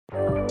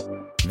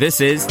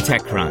This is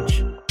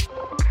TechCrunch.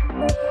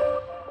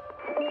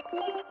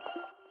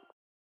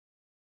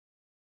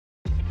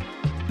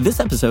 This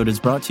episode is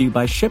brought to you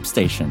by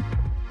ShipStation.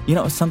 You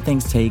know, some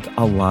things take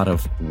a lot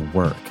of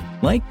work,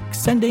 like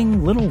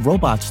sending little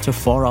robots to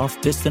far-off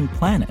distant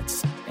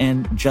planets.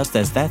 And just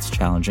as that's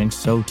challenging,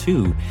 so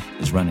too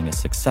is running a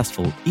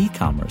successful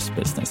e-commerce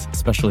business,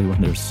 especially when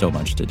there's so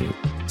much to do.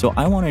 So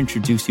I want to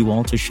introduce you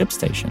all to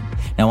ShipStation.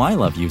 Now, I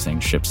love using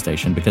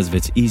ShipStation because of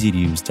its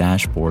easy-to-use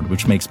dashboard,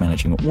 which makes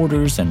managing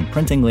orders and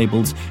printing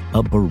labels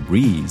a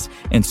breeze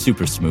and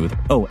super smooth.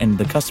 Oh, and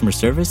the customer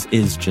service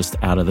is just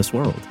out of this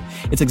world.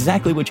 It's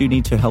exactly what you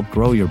need to help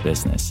grow your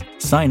business.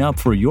 Sign up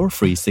for your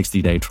free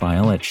 60-day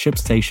trial at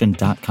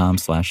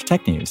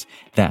shipstation.com/technews.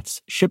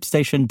 That's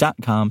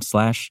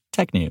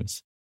shipstation.com/technews.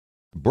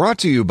 Brought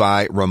to you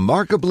by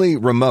Remarkably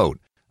Remote,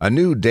 a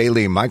new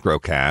daily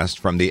microcast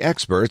from the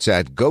experts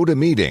at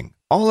GoToMeeting,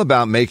 all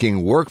about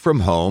making work from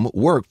home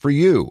work for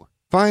you.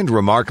 Find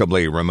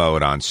Remarkably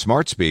Remote on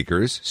smart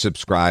speakers,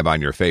 subscribe on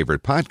your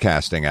favorite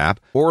podcasting app,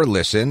 or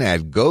listen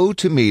at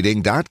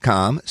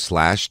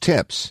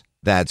gotomeeting.com/tips.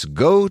 That's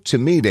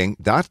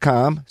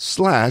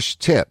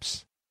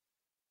gotomeeting.com/tips.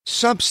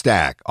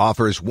 Substack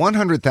offers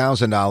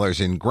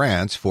 $100,000 in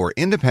grants for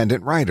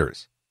independent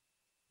writers.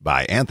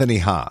 By Anthony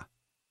Ha.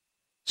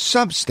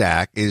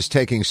 Substack is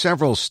taking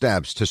several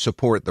steps to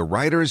support the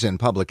writers and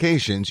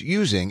publications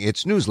using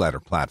its newsletter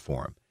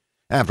platform.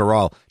 After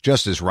all,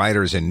 just as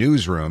writers and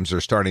newsrooms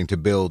are starting to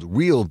build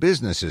real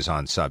businesses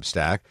on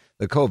Substack,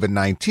 the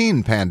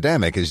COVID-19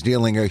 pandemic is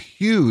dealing a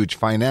huge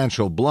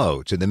financial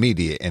blow to the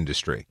media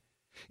industry.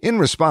 In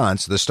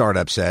response, the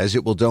startup says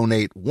it will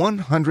donate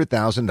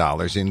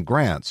 $100,000 in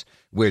grants,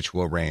 which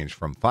will range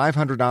from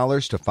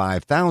 $500 to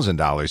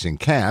 $5,000 in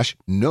cash,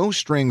 no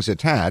strings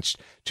attached,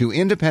 to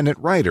independent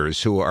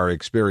writers who are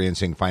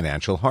experiencing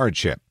financial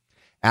hardship.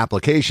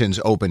 Applications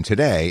open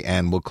today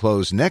and will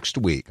close next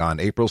week on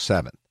April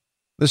 7th.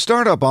 The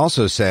startup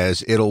also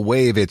says it'll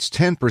waive its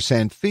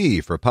 10%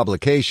 fee for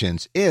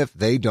publications if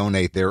they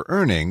donate their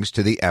earnings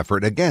to the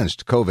effort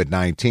against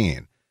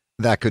COVID-19.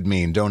 That could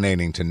mean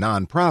donating to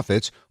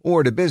nonprofits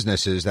or to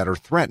businesses that are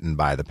threatened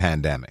by the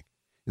pandemic.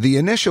 The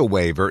initial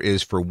waiver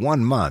is for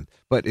 1 month,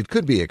 but it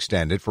could be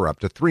extended for up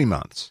to 3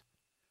 months.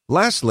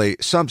 Lastly,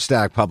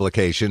 Substack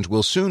publications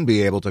will soon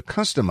be able to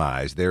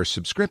customize their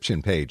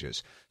subscription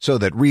pages so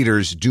that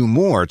readers do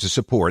more to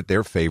support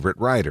their favorite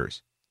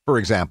writers. For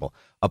example,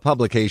 a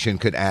publication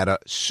could add a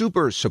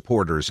Super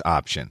Supporters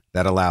option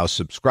that allows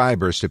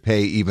subscribers to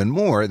pay even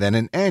more than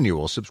an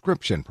annual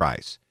subscription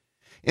price.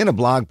 In a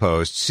blog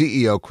post,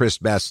 CEO Chris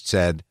Best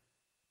said,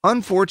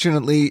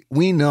 "Unfortunately,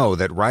 we know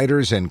that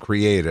writers and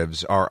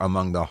creatives are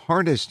among the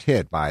hardest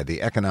hit by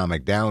the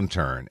economic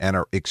downturn and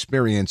are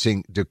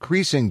experiencing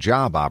decreasing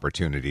job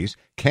opportunities,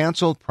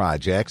 canceled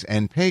projects,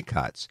 and pay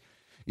cuts.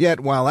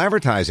 Yet, while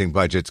advertising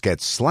budgets get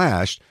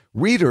slashed,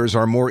 readers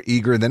are more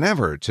eager than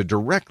ever to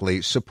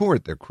directly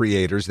support the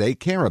creators they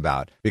care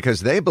about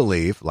because they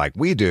believe, like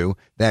we do,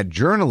 that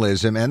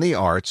journalism and the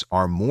arts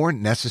are more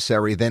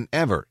necessary than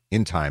ever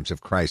in times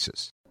of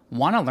crisis."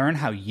 Want to learn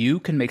how you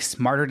can make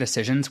smarter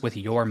decisions with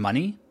your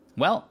money?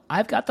 Well,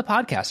 I've got the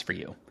podcast for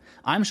you.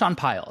 I'm Sean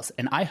Piles,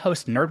 and I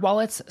host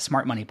NerdWallet's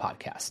Smart Money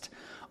Podcast.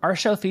 Our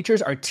show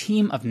features our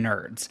team of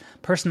nerds,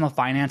 personal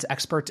finance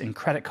experts in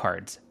credit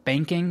cards,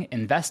 banking,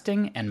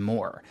 investing, and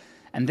more.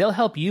 And they'll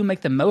help you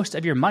make the most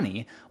of your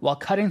money while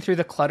cutting through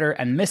the clutter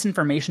and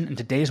misinformation in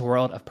today's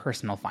world of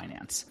personal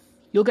finance.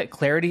 You'll get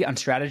clarity on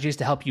strategies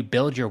to help you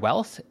build your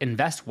wealth,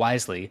 invest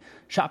wisely,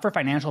 shop for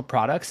financial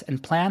products,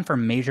 and plan for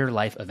major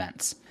life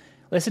events.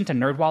 Listen to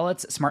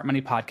NerdWallet's Smart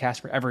Money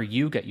Podcast wherever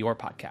you get your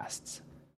podcasts.